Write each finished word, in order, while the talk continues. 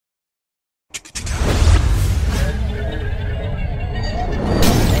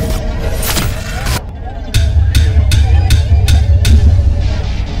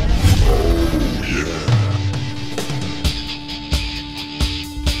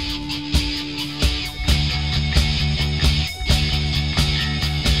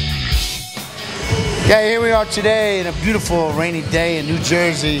Yeah, here we are today in a beautiful rainy day in New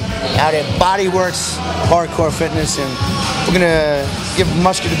Jersey out at Bodyworks Hardcore Fitness, and we're gonna give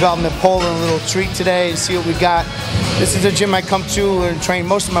Muscular Development PL a little treat today and see what we got. This is a gym I come to and train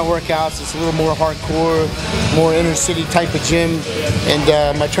most of my workouts. It's a little more hardcore, more inner city type of gym.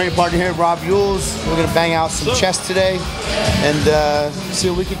 And my training partner here, Rob Yules, we're gonna bang out some chest today and see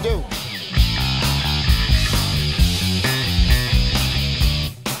what we can do.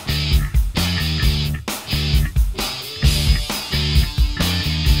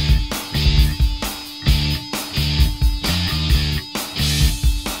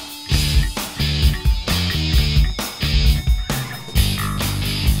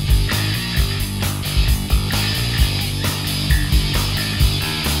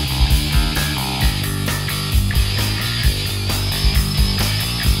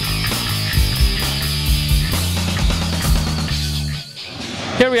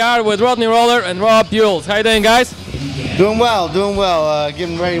 Here we are with Rodney Roller and Rob Yules. How you doing, guys? Doing well, doing well.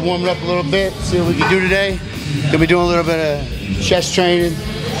 Getting ready to warm it up a little bit, see what we can do today. Gonna be doing a little bit of chest training.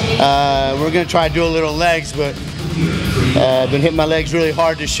 We're gonna try to do a little legs, but I've been hitting my legs really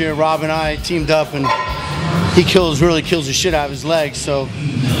hard this year. Rob and I teamed up, and he really kills the shit out of his legs. So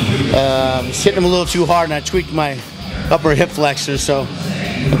it's hitting him a little too hard, and I tweaked my upper hip flexor, so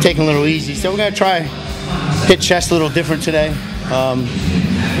I'm taking a little easy. So we're gonna try hit chest a little different today.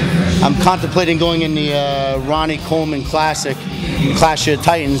 I'm contemplating going in the Ronnie Coleman Classic, Clash of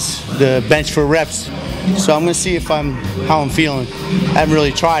Titans, the bench for reps. So I'm gonna see if how I'm feeling. I haven't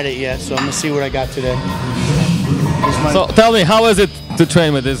really tried it yet, so I'm gonna see what I got today. So tell me, how is it to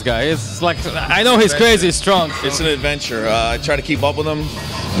train with this guy? It's like, I know he's crazy strong. So. It's an adventure. I try to keep up with him.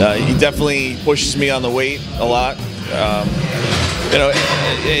 He definitely pushes me on the weight a lot. You know,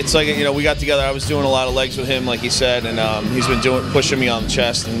 it's like, you know, we got together. I was doing a lot of legs with him, like he said, and he's been pushing me on the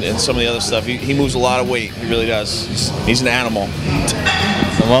chest and some of the other stuff. He moves a lot of weight. He really does. He's an animal. So,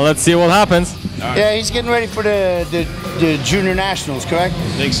 well, let's see what happens. Right. Yeah, he's getting ready for the junior nationals, correct?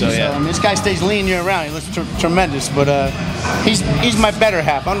 I think so, yeah. This guy stays lean year round. He looks tremendous, but he's my better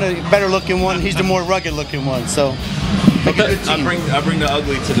half. I'm the better looking one. He's the more rugged looking one. So. I bring the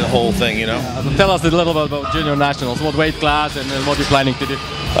ugly to the whole thing, you know. Yeah, so tell us a little bit about junior nationals. What weight class and what you're planning to do?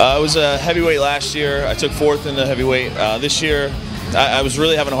 I was a heavyweight last year. I took 4th in the heavyweight. This year, I was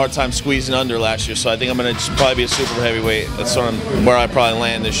really having a hard time squeezing under last year, so I think I'm going to probably be a super heavyweight. That's where I probably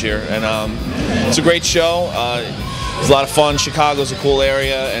land this year. And it's a great show. It's a lot of fun. Chicago's a cool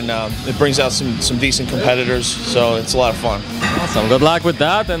area, and it brings out some decent competitors, so it's a lot of fun. Awesome. Good luck with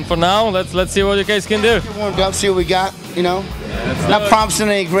that. And for now, let's see what you guys can do. Get warmed up, see what we got. You know, not promising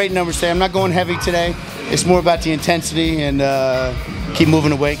any great numbers today. I'm not going heavy today. It's more about the intensity and keep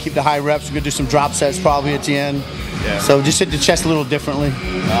moving the weight, keep the high reps. We're gonna do some drop sets probably at the end. Yeah. So just hit the chest a little differently.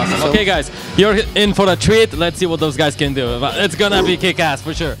 Awesome. So, okay, guys, you're in for a treat. Let's see what those guys can do. It's gonna be kick-ass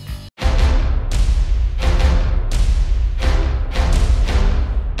for sure.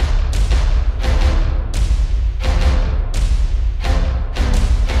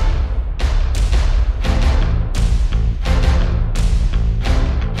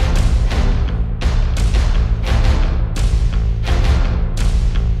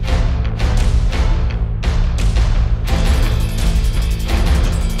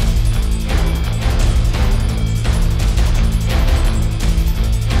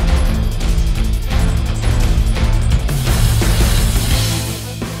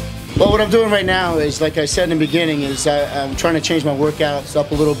 Well, what I'm doing right now is, like I said in the beginning, is I'm trying to change my workouts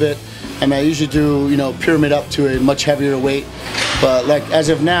up a little bit. I mean, I usually do, you know, pyramid up to a much heavier weight. But like as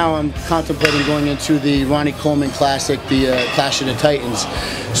of now, I'm contemplating going into the Ronnie Coleman Classic, the Clash of the Titans.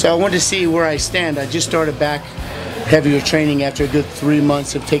 So I wanted to see where I stand. I just started back heavier training after a good 3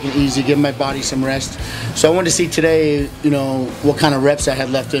 months of taking it easy, giving my body some rest. So I wanted to see today, you know, what kind of reps I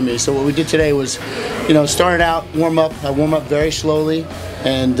had left in me. So what we did today was, you know, started out warm up. I warm up very slowly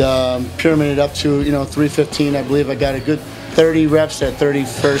and pyramided up to, you know, 315. I believe I got a good 30 reps. That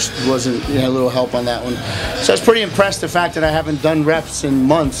 31st wasn't, you know, a little help on that one. So I was pretty impressed the fact that I haven't done reps in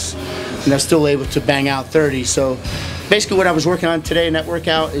months and I'm still able to bang out 30. So basically what I was working on today in that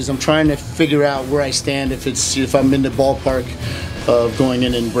workout is I'm trying to figure out where I stand, if I'm in the ballpark of going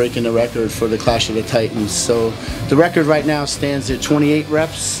in and breaking the record for the Clash of the Titans. So the record right now stands at 28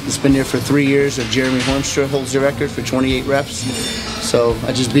 reps. It's been there for 3 years. Jeremy Hornstra holds the record for 28 reps. So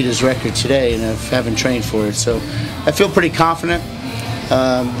I just beat his record today and I haven't trained for it. So I feel pretty confident.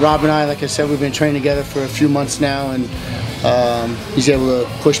 Rob and I, like I said, we've been training together for a few months now, and he's able to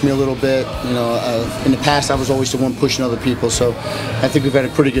push me a little bit. You know, in the past I was always the one pushing other people, so I think we've had a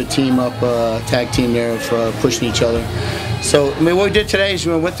pretty good team up, tag team there for pushing each other. So I mean, what we did today is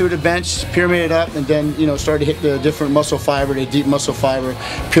we went through the bench, pyramided up, and then started to hit the different muscle fiber, the deep muscle fiber,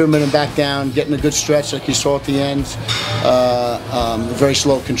 pyramiding back down, getting a good stretch like you saw at the end. Very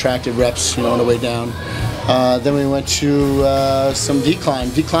slow contracted reps, on the way down. Then we went to some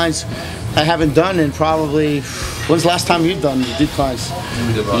declines. I haven't done in probably, when's the last time you've done the declines?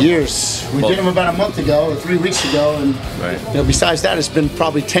 Years. We did them about a month ago or 3 weeks ago, and besides that, it's been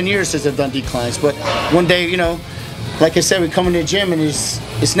probably 10 years since I've done declines. But one day, like I said, we come in the gym and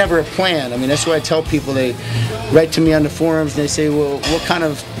it's never a plan. I mean, that's why I tell people, they write to me on the forums and they say, well, what kind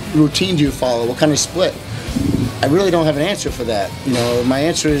of routine do you follow? What kind of split? I really don't have an answer for that. My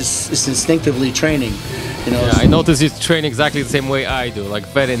answer is instinctively training. Yeah, I notice you train exactly the same way I do, like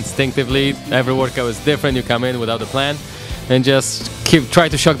very instinctively. Every workout is different. You come in without a plan and just try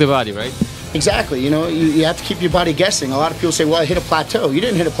to shock the body, right? Exactly. You have to keep your body guessing. A lot of people say, well, I hit a plateau. You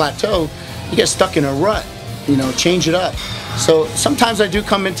didn't hit a plateau. You get stuck in a rut. Change it up. So sometimes I do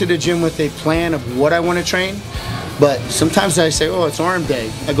come into the gym with a plan of what I want to train, but sometimes I say, oh, it's arm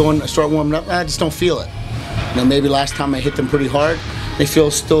day. I go and start warming up. I just don't feel it. Maybe last time I hit them pretty hard, they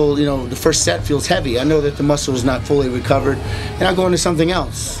feel still, the first set feels heavy. I know that the muscle is not fully recovered, and I'll go into something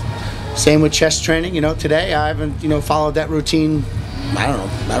else. Same with chest training. Today I haven't, followed that routine. I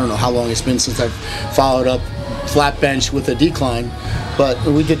don't know how long it's been since I've followed up flat bench with a decline, but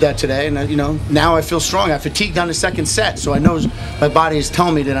we did that today, and now I feel strong. I fatigued on the second set, so I know my body is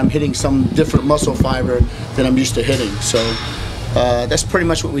telling me that I'm hitting some different muscle fiber than I'm used to hitting. So that's pretty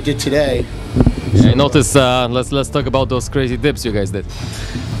much what we did today. Yeah, I noticed. Let's talk about those crazy dips you guys did.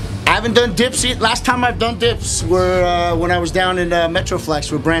 I haven't done dips yet. Last time I've done dips were when I was down in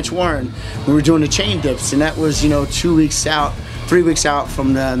Metroflex with Branch Warren. We were doing the chain dips, and that was 3 weeks out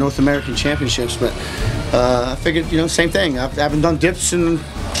from the North American Championships. But I figured same thing. I haven't done dips in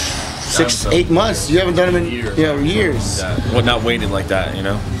 6-8 months. You haven't done them in years. Well, not waiting like that.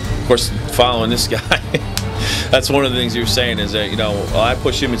 Of course, following this guy. That's one of the things you were saying is that, I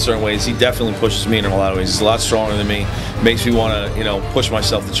push him in certain ways. He definitely pushes me in a lot of ways. He's a lot stronger than me. Makes me want to, push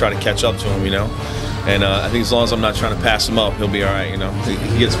myself to try to catch up to him, And I think as long as I'm not trying to pass him up, he'll be all right,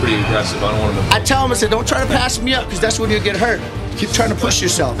 He gets pretty aggressive. I don't want him to... I tell him, I said, don't try to pass me up, because that's when you get hurt. Keep trying to push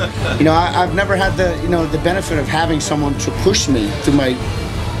yourself. I've never had the benefit of having someone to push me through my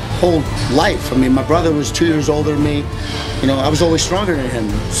whole life. I mean, my brother was 2 years older than me. I was always stronger than him,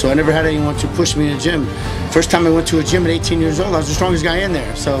 so I never had anyone to push me in the gym. First time I went to a gym at 18 years old, I was the strongest guy in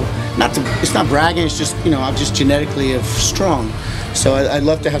there. So it's not bragging, it's just, I'm just genetically strong. So I'd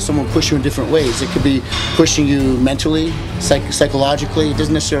love to have someone push you in different ways. It could be pushing you mentally, psychologically. It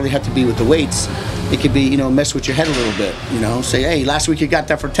doesn't necessarily have to be with the weights. It could be, mess with your head a little bit, say, hey, last week you got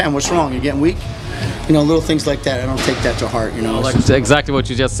that for 10, what's wrong, you're getting weak? Little things like that, I don't take that to heart, Like exactly what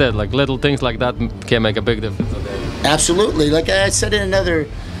you just said, like little things like that can make a big difference. Absolutely. Like I said in another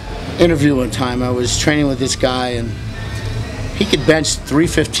interview one time, I was training with this guy, and he could bench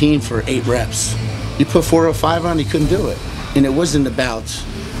 315 for 8 reps. You put 405 on, he couldn't do it. And it wasn't about,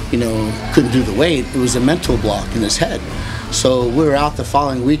 couldn't do the weight, it was a mental block in his head. So we were out the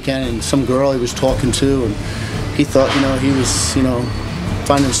following weekend, and some girl he was talking to, and he thought, he was,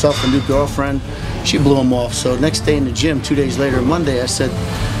 finding himself a new girlfriend. She blew him off. So next day in the gym, 2 days later, Monday, I said,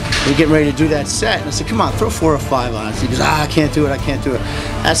 we're getting ready to do that set. And I said, come on, throw 4 or 5 on. He goes, I can't do it, I can't do it.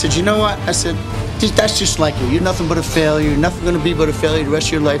 I said, you know what? I said, that's just like you. You're nothing but a failure. You're nothing going to be but a failure the rest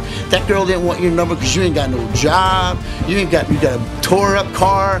of your life. That girl didn't want your number because you ain't got no job. You got a tore up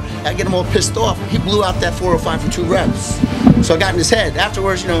car. I get him all pissed off. He blew out that 405 for 2 reps. So I got in his head.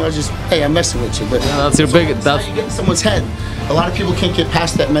 Afterwards, I was just, hey, I'm messing with you. But that's your big. That's how you get in someone's head. A lot of people can't get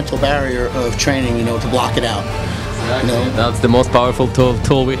past that mental barrier of training, to block it out. That's the most powerful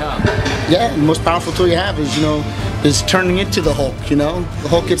tool we have. Yeah, the most powerful tool you have is, is turning into the Hulk, The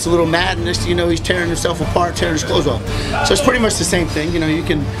Hulk gets a little mad, and next thing you know, he's tearing himself apart, tearing his clothes off. So it's pretty much the same thing. You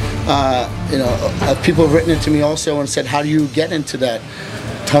can, people have written it to me also and said, how do you get into that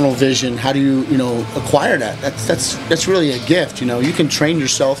tunnel vision? How do you, acquire that? That's really a gift, You can train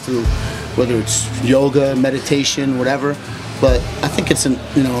yourself through, whether it's yoga, meditation, whatever. But I think it's,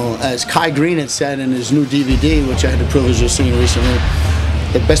 as Kai Green had said in his new DVD, which I had the privilege of seeing recently,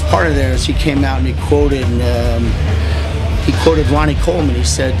 the best part of there is he came out and he quoted Ronnie Coleman. He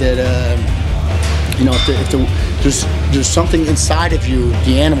said that, if there's something inside of you,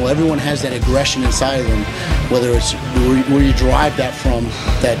 the animal, everyone has that aggression inside of them, whether it's where you derive that from,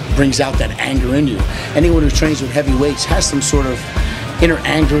 that brings out that anger in you. Anyone who trains with heavy weights has some sort of inner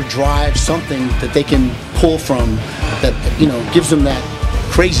anger, drive, something that they can pull from that, gives them that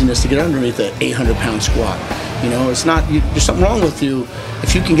craziness to get underneath that 800-pound squat. It's not, there's something wrong with you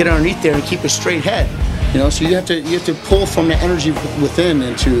if you can get underneath there and keep a straight head. You know, so you have to pull from the energy within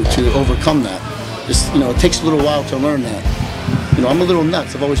and to overcome that. Just, you know, it takes a little while to learn that. You know, I'm a little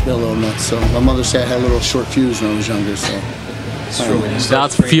nuts. I've always been a little nuts. So my mother said I had a little short fuse when I was younger. So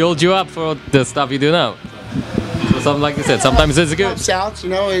that's fueled you up for the stuff you do now. So something like you said, sometimes it's good. Helps out, you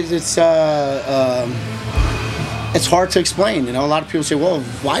know. It's hard to explain, you know. A lot of people say, well,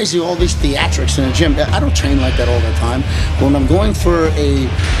 why is there all these theatrics in the gym? I don't train like that all the time. When I'm going for a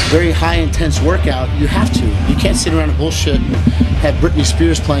very high intense workout, you have to. You can't sit around and bullshit and have Britney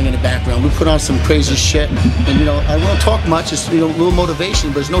Spears playing in the background. We put on some crazy shit, and you know, I won't talk much. It's, you know, a little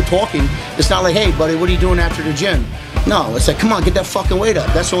motivation, but there's no talking. It's not like, hey buddy, what are you doing after the gym? No, it's like, come on, get that fucking weight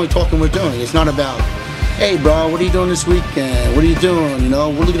up. That's the only talking we're doing. It's not about, hey bro, what are you doing this weekend? What are you doing? You know,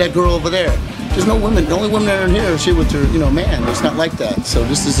 well, look at that girl over there. There's no women. The only women that are in here are shit with their, you know, man. It's not like that. So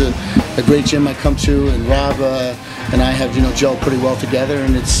this is a great gym I come to, and Rob and I have, you know, gelled pretty well together,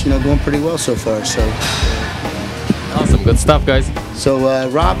 and it's, you know, going pretty well so far. So awesome, good stuff, guys. So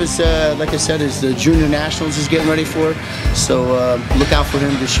Rob is, like I said, is the Junior Nationals he's getting ready for. So look out for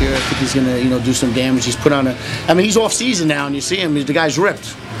him this year. I think he's gonna, you know, do some damage. He's put on I mean, he's off season now, and you see him. The guy's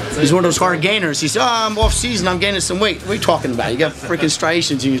ripped. He's one of those hard gainers. He said, oh, I'm off season, I'm gaining some weight. What are you talking about? You got freaking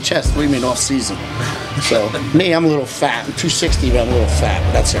striations in your chest. What do you mean off season? So me, I'm a little fat. I'm 260, but I'm a little fat.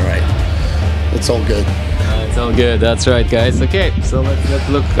 But that's all right. It's all good. It's all good. That's right, guys. Okay, so let's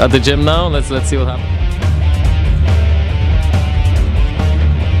look at the gym now. Let's see what happens.